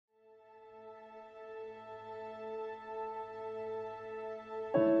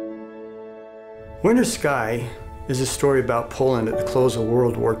Winter Sky is a story about Poland at the close of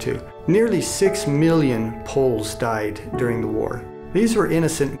World War II. Nearly 6 million Poles died during the war. These were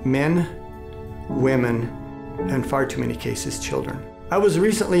innocent men, women, and far too many cases children. I was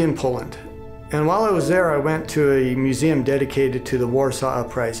recently in Poland, and while I was there I went to a museum dedicated to the Warsaw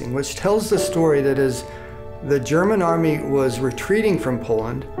Uprising, which tells the story that as the German army was retreating from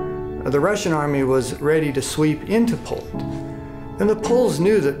Poland, the Russian army was ready to sweep into Poland. And the Poles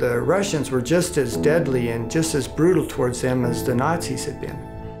knew that the Russians were just as deadly and just as brutal towards them as the Nazis had been.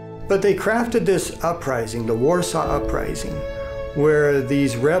 But they crafted this uprising, the Warsaw Uprising, where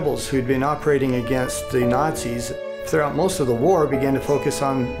these rebels who'd been operating against the Nazis throughout most of the war began to focus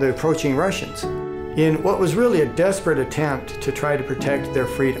on the approaching Russians in what was really a desperate attempt to try to protect their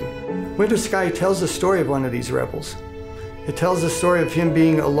freedom. Winter Sky tells the story of one of these rebels. It tells the story of him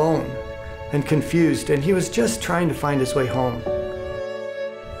being alone and confused, and he was just trying to find his way home.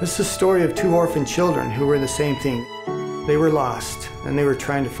 This is the story of two orphan children who were the same thing. They were lost, and they were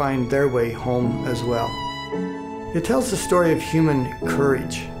trying to find their way home as well. It tells the story of human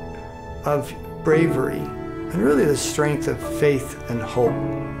courage, of bravery, and really the strength of faith and hope.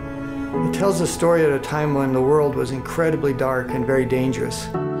 It tells the story at a time when the world was incredibly dark and very dangerous.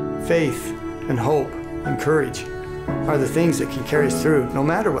 Faith and hope and courage are the things that can carry us through, no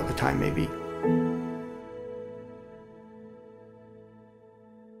matter what the time may be.